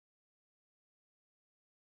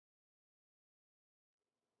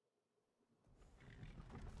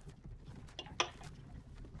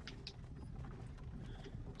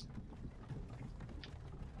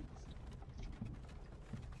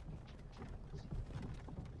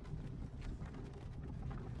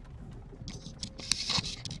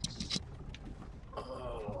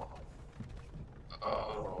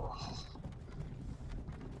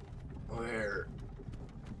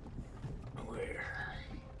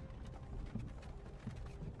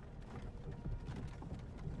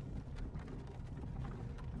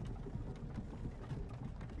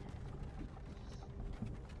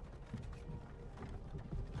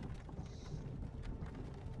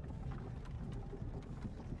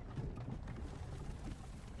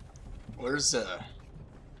Where's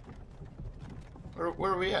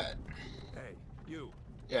where are we at? Hey, you.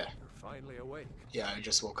 Yeah. You're finally awake. Yeah, I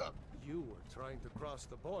just woke up. You were trying to cross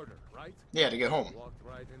the border, right? Yeah, to get home. Walked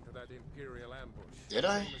right into that Imperial ambush. Did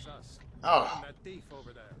I? Same as us. Oh. And that thief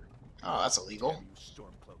over there. Oh, that's illegal. Damn you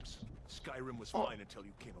Stormcloaks. Skyrim was fine until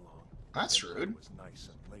you came along. That's Then rude. I was nice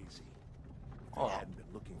and lazy. If Oh. I hadn't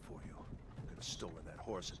been looking for you, I could have stolen that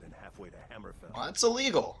horse and been halfway to Hammerfell. Well, that's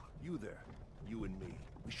illegal. You there, you and me,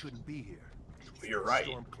 we shouldn't be here. You're right.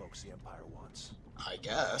 Stormcloaks the Empire wants. I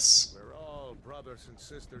guess. We're all brothers and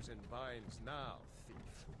sisters in binds now, thief.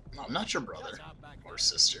 No, I'm not your brother or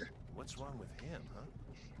sister. What's wrong with him, huh?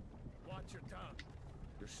 Watch your tongue.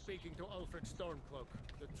 You're speaking to Ulfric Stormcloak,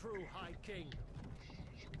 the true High King.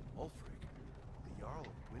 Ulfric, the Jarl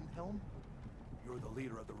of Windhelm? You're the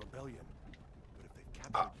leader of the rebellion. But if they've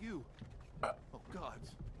captured you... oh,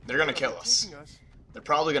 gods. They're gonna Where are kill they us. taking us? They're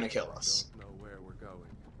probably gonna kill us. Don't know where we're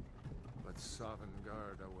going, but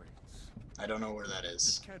Sovngarde awaits. I don't know where that This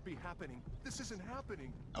is. can't be happening. This isn't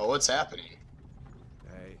happening. Oh, what's happening?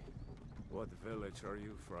 Hey, what village are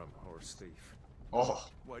you from, horse thief? Oh,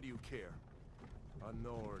 Why do you care? A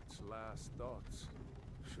Nord's last thoughts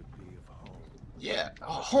should be of home. yeah. Oh,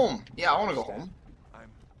 home. Yeah, I want to go home.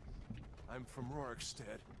 I'm from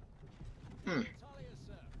Rorikstead. Hmm.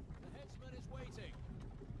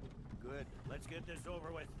 Good. Let's get this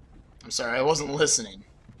over with. I'm sorry, I wasn't listening.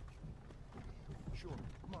 Sure,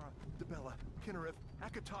 Mara, Debella, Kinnereth,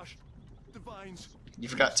 Akatosh, Divines. You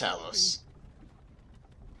forgot Talos.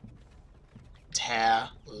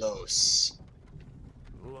 Talos.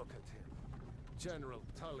 Look at him. General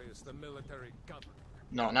Tullius, the military governor.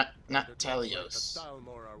 No, not The Talios.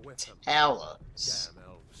 Dalmor are with him. Talos. Damn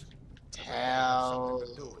elves.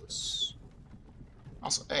 Talos.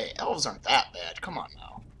 Also, hey, elves aren't that bad. Come on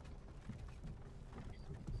now.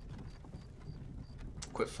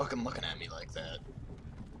 Quit fucking looking at me like that.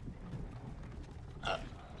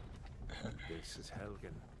 This is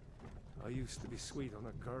Helgen. I used to be sweet on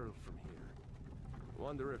a girl from here.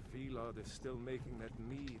 Wonder if Vilod is still making that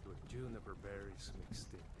mead with juniper berries mixed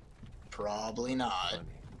in. Probably not. Funny,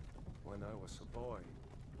 when I was a boy,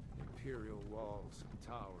 imperial walls and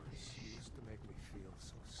towers used to make me feel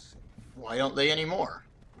so safe. Why don't they anymore?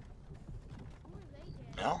 Who are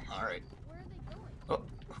they, Dad? No? Alright. Where are they going? Oh,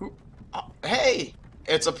 who? Oh, hey!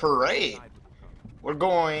 It's a parade! We're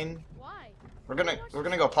going. Why? We're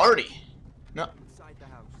gonna go party. No. Inside the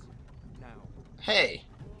house. Now. Hey.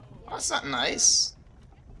 That's not nice.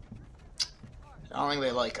 I don't think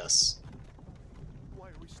they like us. Why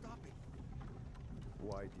are we stopping?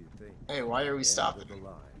 Why do you think? Hey, why are we stopping? End of the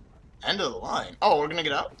line. End of the line. Oh, we're gonna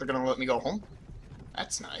get out? They're gonna let me go home?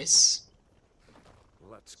 That's nice.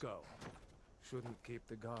 Let's go. Shouldn't keep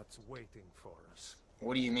the gods waiting for us.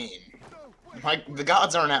 What do you mean? No, wait. The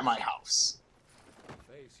gods aren't at my house.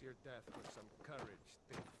 Face your death with some courage,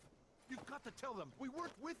 thief. You've got to tell them. We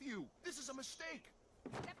weren't with you. This is a mistake.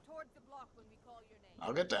 Step towards the block when we call your name.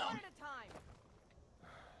 I'll get down. One at a time.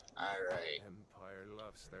 Alright. Empire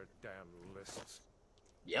loves their damn lists.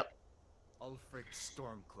 Yep. Ulfric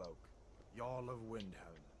Stormcloak, Jarl of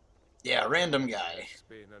Windhelm. Yeah, random guy. It's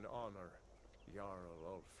been an honor, Jarl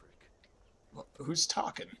Ulfric. Who's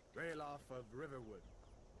talking? Ralof of Riverwood.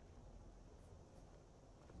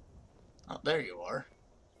 Oh, there you are.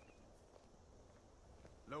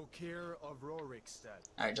 Lokir of Rorikstead.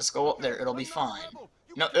 Alright, just go up there. It'll be I'm not a fine. rebel.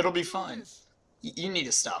 You No, can't it'll be do fine. this. You need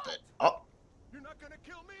to stop it. Oh, You're not gonna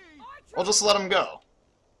kill me. we'll just let him go.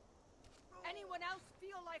 Anyone else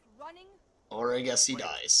feel like running? Or I guess he Wait.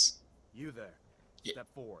 dies. You there. Yeah. Step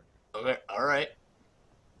forward. Okay, alright.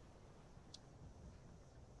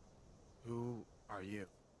 Who are you?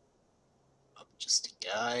 I'm just a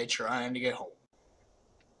guy trying to get home.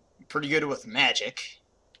 I'm pretty good with magic.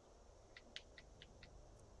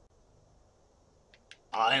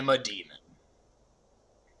 I'm a demon.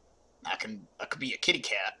 I could be a kitty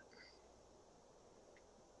cat.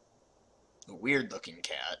 A weird looking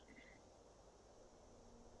cat.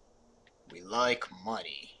 We like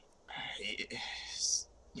money.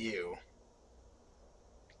 You.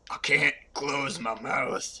 I can't close my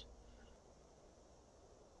mouth.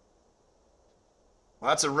 Well,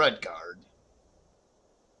 that's a red guard.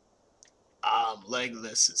 I'm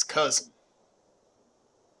Legolas's cousin.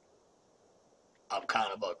 I'm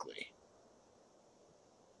kind of ugly.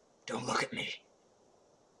 Don't look at me.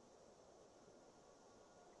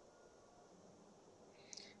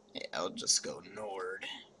 Yeah, I'll just go Nord.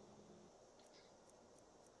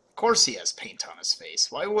 Of course he has paint on his face.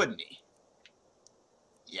 Why wouldn't he?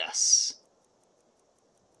 Yes.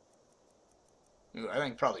 Ooh, I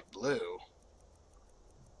think probably blue.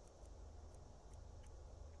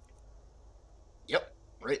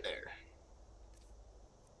 right there.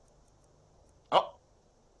 Oh.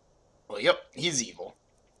 Well, yep, he's evil.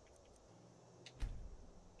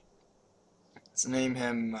 Let's name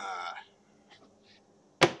him,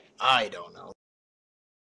 I don't know.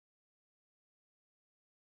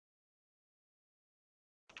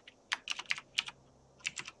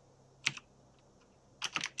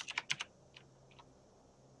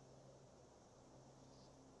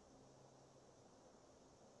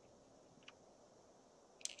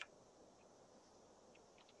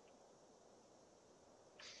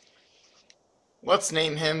 Let's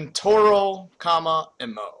name him Toro,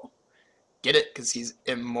 Immo. Get it? Because he's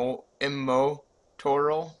immoral. Immortal.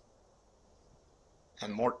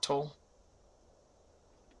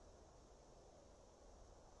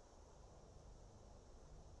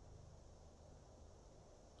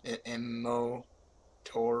 Immoral.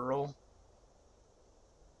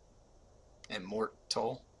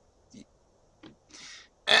 Immortal.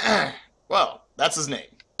 Well, that's his name.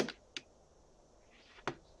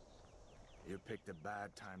 You picked a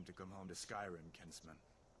bad time to come home to Skyrim, Kinsman.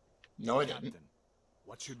 No, I didn't. Captain,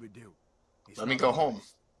 what should we do? He's Let me not go on the home.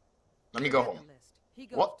 list. Let me go Get home. the list. He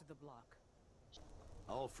goes What? to the block.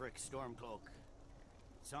 Ulfric Stormcloak.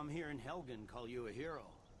 Some here in Helgen call you a hero,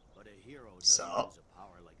 but a hero doesn't So? use a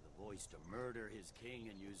power like the voice to murder his king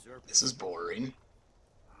and usurp This his is boring.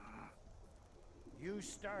 You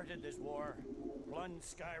started this war, plunged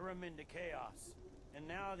Skyrim into chaos, and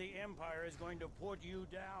now the Empire is going to put you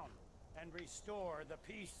down and restore the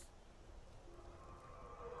peace.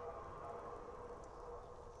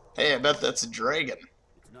 Hey, I bet that's a dragon.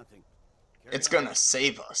 It's nothing. Carry It's on. gonna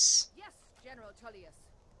save us. Yes, General Tullius.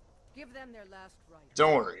 Give them their last right.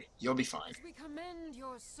 Don't worry, you'll be fine. We commend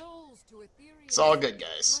your souls to Ethereum. It's all good,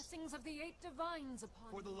 guys. Blessings of the eight divines upon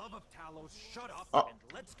For the you. love of Talos, shut up Oh. and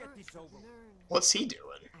let's get this over with. Learn What's he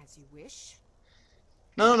doing? as you wish.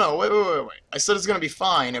 No, wait. I said it's gonna be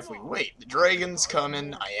fine if we wait. The dragon's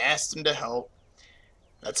coming. I asked him to help.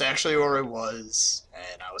 That's actually where I was,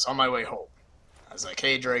 and I was on my way home. I was like,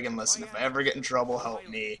 hey, dragon, listen, if I ever get in trouble, help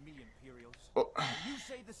me. Imperials. Oh. You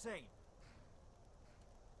say the same.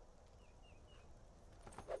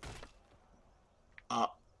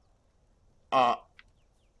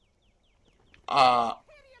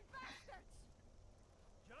 Idiot bastards!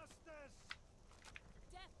 Justice!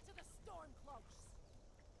 Death to the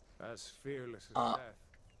Stormcloaks. As fearless as Uh. death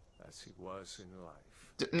as he was in life.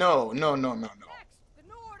 No. Next, the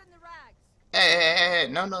Nord and the Rags. Hey,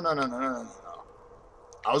 no.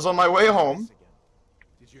 I was on my way home. Again.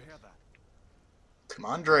 Did you hear that? Come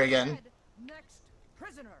on, dragon. Said, next,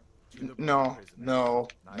 prisoner. No.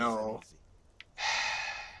 Nice and easy.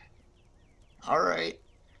 Alright.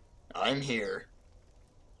 I'm here.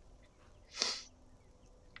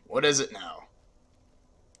 What is it now?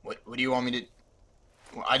 What do you want me to...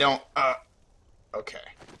 Well, I don't...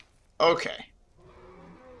 Okay.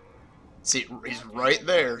 See, he's right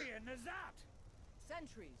there. Barbarian is that?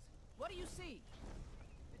 Sentries. What do you see?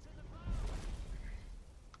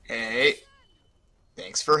 Hey.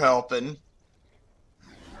 Thanks for helping.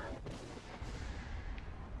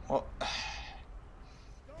 Well...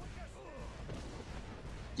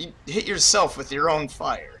 You hit yourself with your own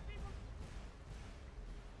fire.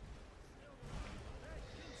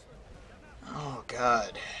 Oh,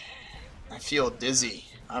 God. I feel dizzy.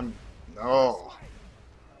 Oh.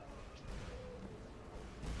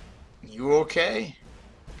 You okay?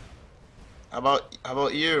 How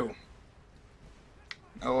about you?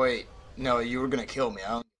 Oh, wait. No, you were gonna kill me,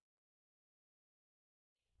 huh?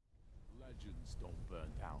 Legends don't burn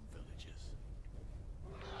down villages.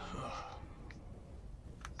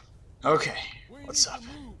 Okay. We What's need up? to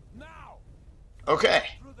move now. Okay.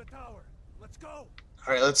 Through the tower. Let's go.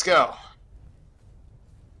 Alright, let's go.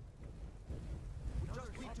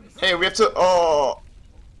 Hey, we have to... Oh!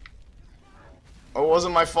 It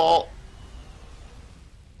wasn't my fault.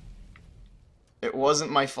 It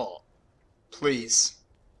wasn't my fault. Please.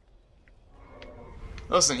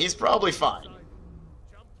 Listen, he's probably fine.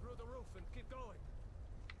 Jump through the roof and keep going.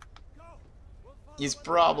 Go. We'll follow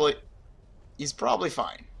He's probably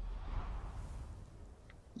fine.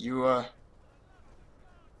 You,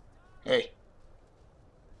 Hey.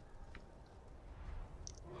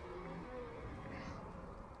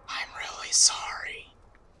 I'm really sorry.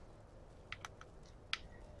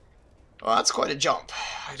 Well, that's quite a jump.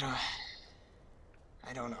 I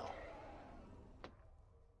don't know.